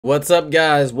What's up,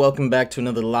 guys? Welcome back to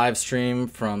another live stream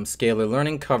from Scalar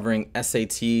Learning covering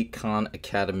SAT Khan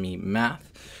Academy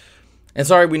Math. And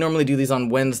sorry, we normally do these on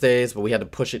Wednesdays, but we had to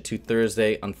push it to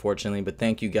Thursday, unfortunately. But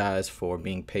thank you guys for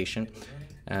being patient.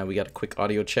 We got a quick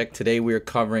audio check. Today we are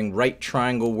covering right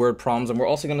triangle word problems, and we're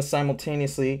also going to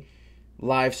simultaneously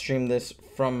live stream this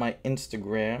from my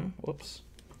Instagram. Whoops.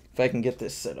 If I can get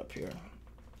this set up here.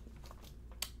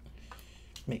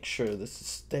 Make sure this is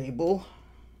stable.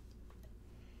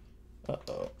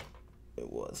 Uh-oh,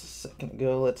 it was a second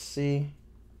ago. Let's see.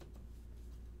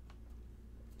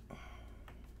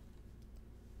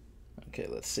 Okay,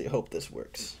 let's see. Hope this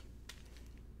works.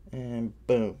 And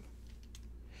boom.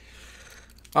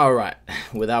 All right,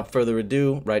 without further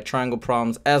ado, right triangle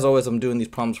problems. As always, I'm doing these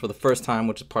problems for the first time,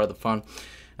 which is part of the fun.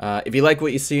 If you like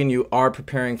what you see and you are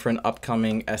preparing for an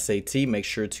upcoming SAT, make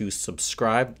sure to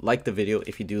subscribe, like the video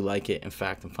if you do like it, in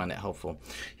fact, and find it helpful.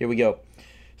 Here we go.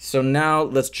 So now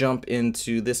let's jump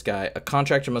into this guy. A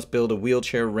contractor must build a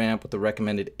wheelchair ramp with a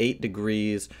recommended 8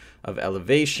 degrees of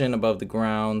elevation above the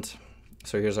ground.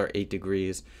 So here's our 8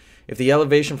 degrees. If the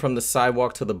elevation from the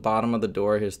sidewalk to the bottom of the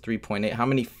door is 3.8, how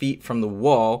many feet from the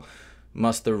wall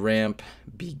must the ramp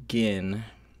begin?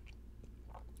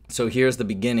 So here's the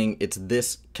beginning. It's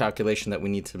this calculation that we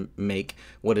need to make.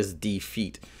 What is d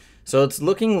feet? So it's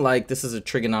looking like this is a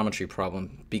trigonometry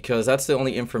problem because that's the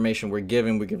only information we're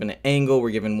given. We're given an angle,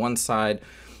 we're given one side.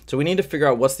 So we need to figure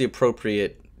out what's the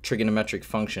appropriate trigonometric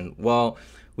function. Well,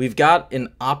 we've got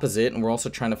an opposite and we're also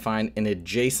trying to find an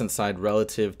adjacent side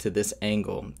relative to this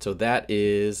angle. So that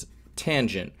is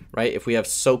tangent, right? If we have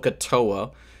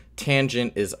SOHCAHTOA,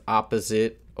 tangent is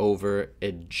opposite over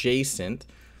adjacent.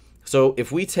 So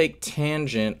if we take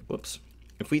tangent,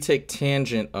 if we take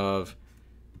tangent of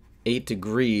 8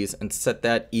 degrees and set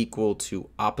that equal to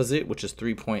opposite, which is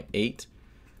 3.8,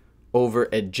 over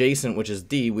adjacent, which is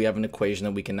d, we have an equation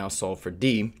that we can now solve for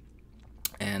d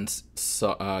and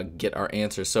get our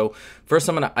answer. So first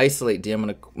I'm going to isolate d. I'm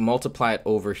going to multiply it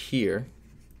over here,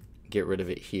 get rid of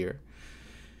it here.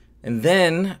 And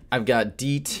then I've got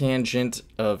d tangent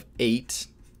of 8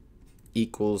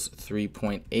 equals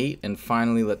 3.8. And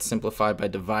finally, let's simplify by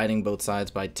dividing both sides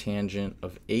by tangent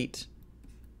of 8.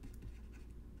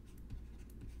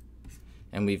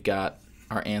 And we've got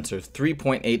our answer,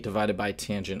 3.8 divided by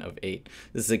tangent of 8.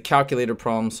 This is a calculator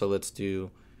problem, so let's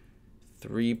do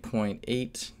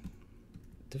 3.8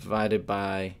 divided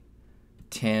by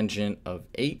tangent of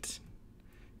 8.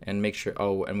 And make sure,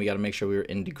 and we got to make sure we were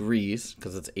in degrees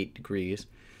because it's 8 degrees.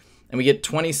 And we get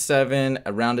 27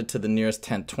 rounded to the nearest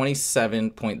tenth,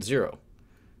 27.0,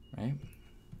 right?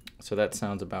 So that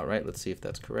sounds about right. Let's see if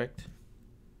that's correct.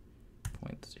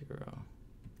 0.0.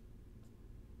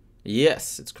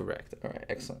 Yes, it's correct. All right,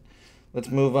 excellent. Let's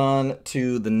move on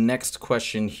to the next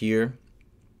question here.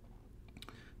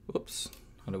 Whoops,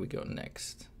 how do we go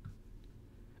next?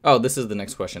 Oh, this is the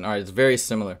next question. All right, it's very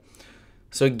similar.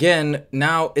 So again,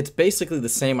 now it's basically the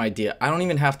same idea. I don't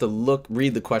even have to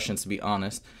read the questions to be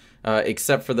honest,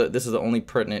 except for this is the only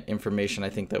pertinent information I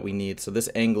think that we need. So this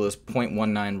angle is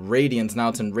 0.19 radians. Now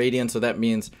it's in radians, so that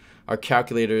means our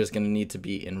calculator is going to need to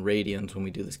be in radians when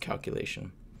we do this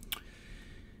calculation.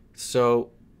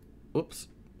 So, oops,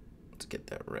 let's get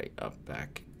that right up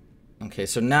back. Okay,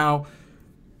 so now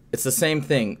it's the same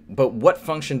thing, but what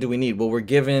function do we need? Well, we're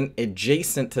given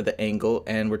adjacent to the angle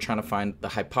and we're trying to find the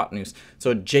hypotenuse.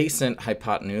 So adjacent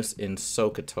hypotenuse in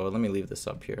SOHCAHTOA, let me leave this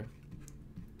up here.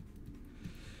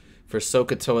 For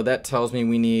SOHCAHTOA, that tells me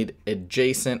we need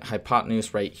adjacent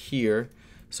hypotenuse right here.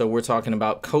 So we're talking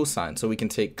about cosine. So we can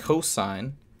take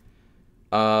cosine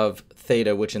of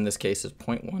theta, which in this case is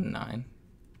 0.19.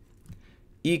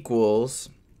 equals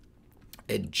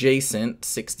adjacent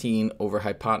 16 over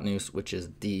hypotenuse, which is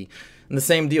d. And the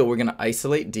same deal, we're going to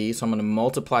isolate d, so I'm going to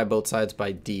multiply both sides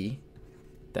by d.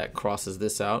 That crosses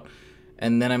this out.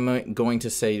 And then I'm going to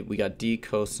say we got d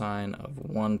cosine of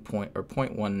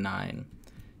 0.19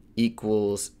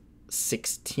 equals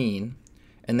 16.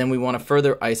 And then we want to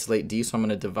further isolate d, so I'm going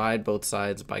to divide both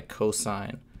sides by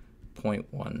cosine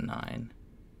 0.19.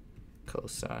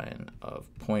 Cosine of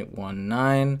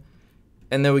 0.19.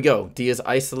 And there we go. D is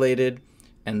isolated,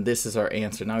 and this is our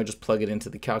answer. Now we just plug it into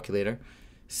the calculator.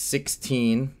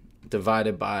 16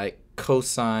 divided by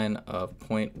cosine of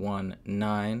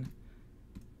 0.19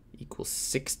 equals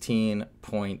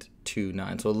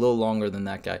 16.29. So a little longer than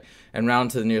that guy. And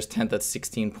round to the nearest tenth, that's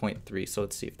 16.3. So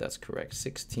let's see if that's correct.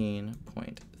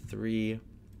 16.3.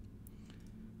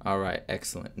 All right,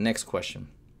 excellent. Next question.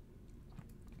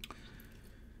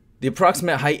 The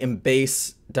approximate height and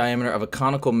base diameter of a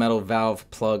conical metal valve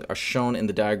plug are shown in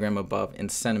the diagram above in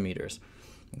centimeters.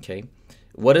 Okay.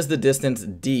 What is the distance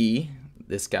d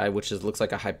this guy, which looks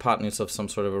like a hypotenuse of some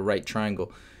sort of a right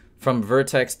triangle. From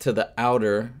vertex to the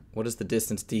outer, what is the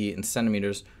distance d in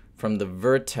centimeters? From the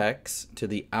vertex to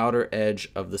the outer edge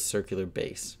of the circular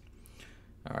base.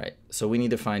 All right, so we need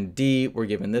to find d. We're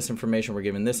given this information. We're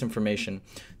given this information.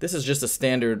 This is just a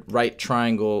standard right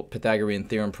triangle Pythagorean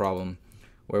theorem problem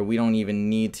where we don't even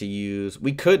need to use,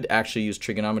 we could actually use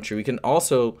trigonometry. We can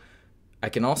also, I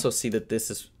can also see that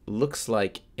this looks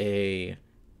like a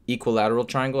equilateral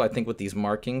triangle, I think, with these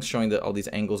markings showing that all these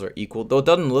angles are equal, though it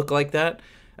doesn't look like that,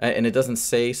 and it doesn't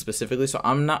say specifically. So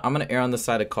I'm going to err on the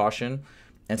side of caution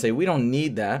and say we don't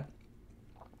need that.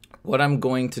 What I'm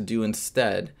going to do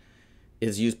instead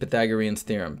is use Pythagorean's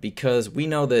theorem, because we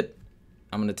know that,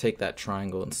 I'm going to take that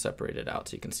triangle and separate it out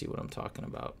so you can see what I'm talking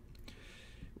about.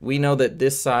 We know that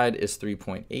this side is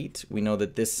 3.8. We know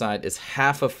that this side is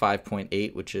half of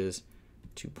 5.8, which is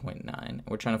 2.9.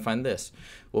 We're trying to find this.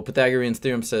 Well, Pythagorean's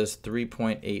theorem says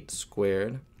 3.8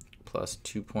 squared plus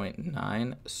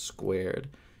 2.9 squared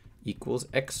equals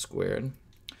x squared.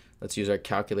 Let's use our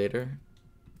calculator.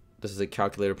 This is a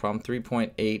calculator problem.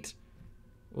 3.8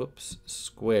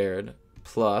 squared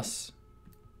plus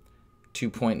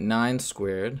 2.9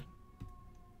 squared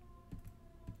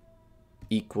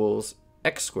equals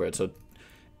x squared. So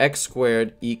x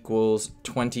squared equals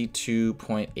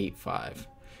 22.85.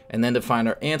 And then to find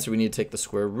our answer, we need to take the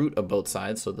square root of both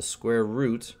sides. So the square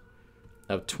root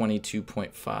of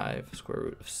 22.5, square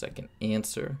root of second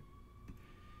answer,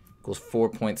 equals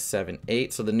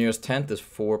 4.78. So the nearest tenth is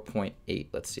 4.8.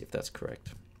 Let's see if that's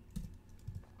correct.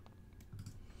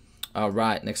 All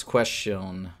right, next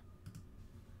question.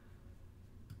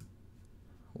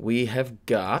 We have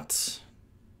got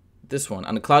this one.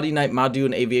 On a cloudy night, Madhu,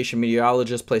 an aviation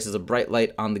meteorologist, places a bright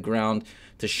light on the ground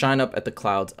to shine up at the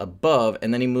clouds above,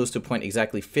 and then he moves to a point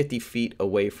exactly 50 feet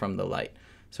away from the light.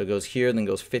 So it goes here, then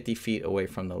goes 50 feet away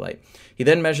from the light. He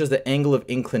then measures the angle of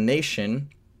inclination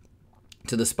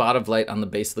to the spot of light on the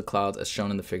base of the clouds as shown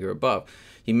in the figure above.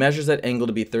 He measures that angle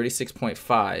to be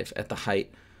 36.5 at the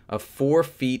height of 4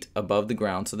 feet above the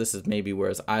ground. So this is maybe where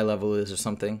his eye level is or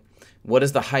something. What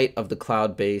is the height of the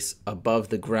cloud base above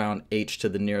the ground, h to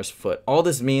the nearest foot? All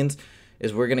this means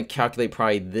is we're going to calculate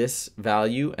probably this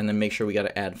value and then make sure we got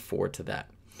to add 4 to that.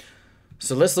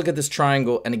 So let's look at this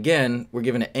triangle. And again, we're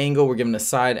given an angle, we're given a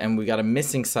side, and we got a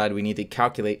missing side we need to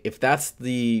calculate. If that's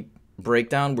the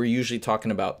breakdown, we're usually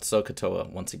talking about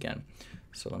SOHCAHTOA once again.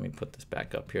 So let me put this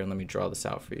back up here and let me draw this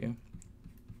out for you.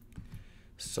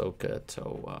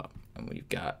 SOHCAHTOA. And we've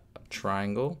got a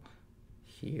triangle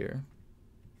here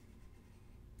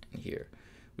and here.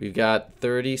 We've got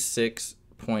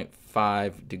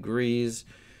 36.5 degrees.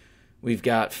 We've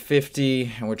got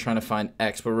 50, and we're trying to find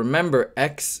x. But remember,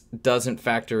 x doesn't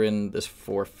factor in this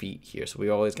 4 feet here. So we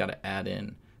always got to add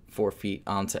in 4 feet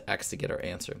onto x to get our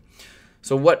answer.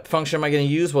 So what function am I going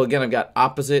to use? Well, again, I've got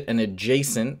opposite and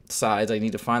adjacent sides. I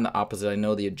need to find the opposite. I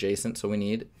know the adjacent, so we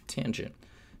need tangent.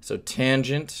 So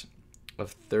tangent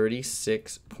of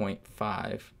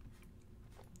 36.5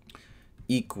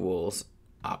 equals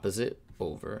opposite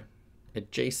over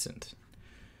adjacent.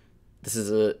 This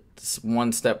is a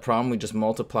one-step problem. We just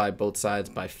multiply both sides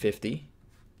by 50.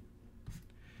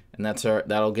 And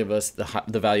that'll give us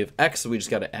the value of x, so we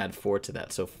just got to add 4 to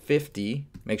that. So 50,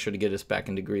 make sure to get us back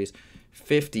in degrees,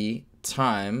 50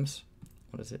 times,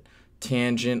 what is it?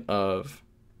 Tangent of,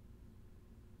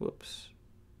 whoops,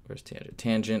 where's tangent?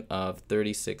 Tangent of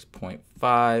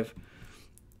 36.5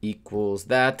 equals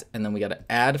that, and then we got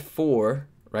to add 4,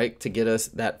 right, to get us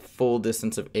that full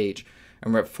distance of h.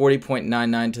 And we're at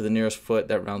 40.99 to the nearest foot.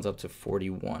 That rounds up to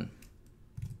 41.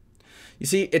 You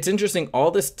see, it's interesting. All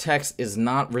this text is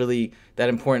not really that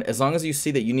important. As long as you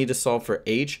see that you need to solve for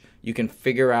h, you can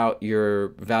figure out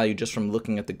your value just from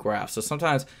looking at the graph. So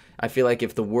sometimes I feel like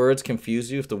if the words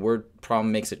confuse you, if the word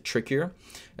problem makes it trickier,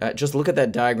 just look at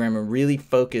that diagram and really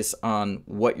focus on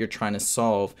what you're trying to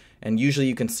solve. And usually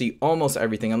you can see almost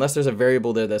everything. Unless there's a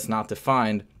variable there that's not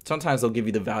defined, sometimes they'll give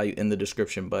you the value in the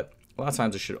description, but a lot of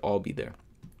times it should all be there.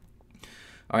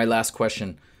 All right, last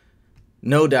question.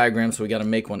 No diagram, so we got to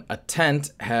make one. A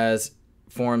tent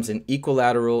forms an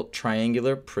equilateral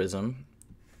triangular prism.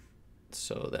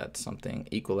 So that's something,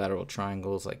 equilateral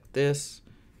triangles like this.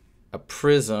 A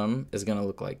prism is going to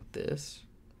look like this,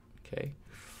 okay?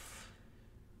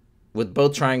 With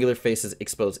both triangular faces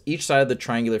exposed. Each side of the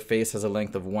triangular face has a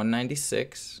length of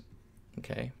 196,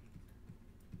 okay?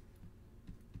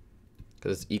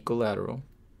 Because it's equilateral.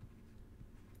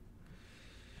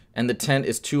 And the tent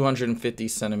is 250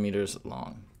 centimeters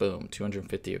long. Boom,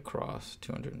 250 across,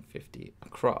 250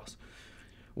 across.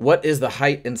 What is the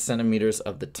height in centimeters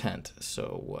of the tent?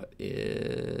 So what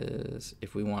is,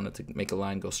 if we wanted to make a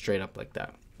line go straight up like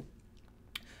that?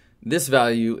 This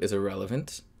value is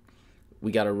irrelevant.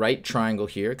 We got a right triangle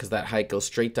here because that height goes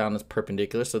straight down as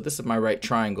perpendicular. So this is my right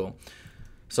triangle.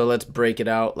 So let's break it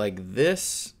out like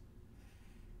this.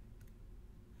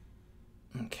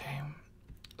 Okay.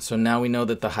 So now we know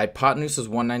that the hypotenuse is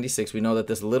 196. We know that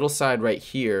this little side right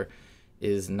here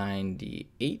is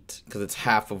 98 because it's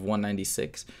half of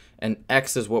 196. And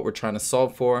x is what we're trying to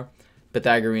solve for,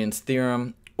 Pythagorean's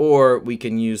theorem, or we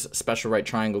can use special right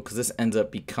triangle because this ends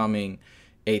up becoming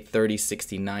a 30,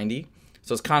 60, 90.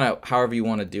 So it's kind of however you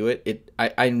want to do it.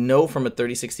 I know from a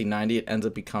 30, 60, 90, it ends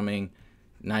up becoming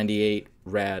 98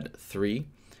 rad 3.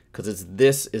 Because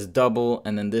this is double,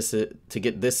 and then this is, to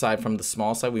get this side from the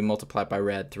small side, we multiply by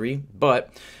rad 3.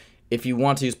 But if you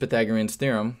want to use Pythagorean's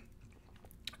theorem,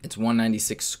 it's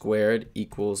 196 squared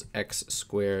equals x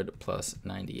squared plus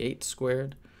 98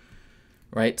 squared.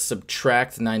 Right?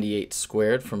 Subtract 98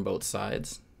 squared from both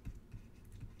sides.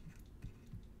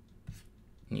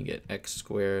 And you get x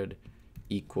squared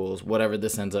equals whatever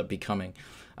this ends up becoming.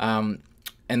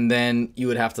 And then you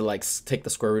would have to like take the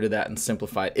square root of that and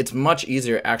simplify it. It's much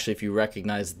easier actually if you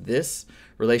recognize this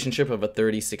relationship of a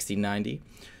 30, 60, 90,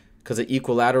 because the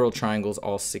equilateral triangle is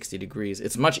all 60 degrees.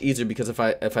 It's much easier because if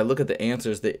I look at the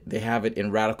answers, they have it in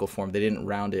radical form. They didn't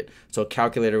round it. So a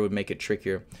calculator would make it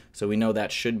trickier. So we know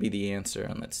that should be the answer.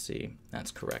 And let's see,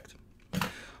 that's correct.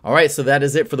 All right, so that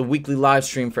is it for the weekly live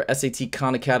stream for SAT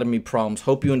Khan Academy problems.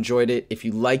 Hope you enjoyed it. If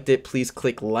you liked it, please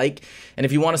click like. And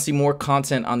if you want to see more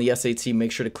content on the SAT,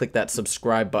 make sure to click that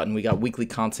subscribe button. We got weekly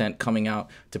content coming out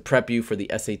to prep you for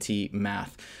the SAT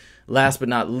math. Last but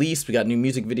not least, we got new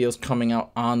music videos coming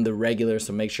out on the regular,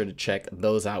 so make sure to check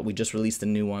those out. We just released a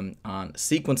new one on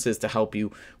sequences to help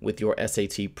you with your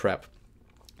SAT prep.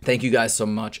 Thank you guys so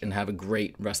much and have a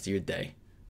great rest of your day.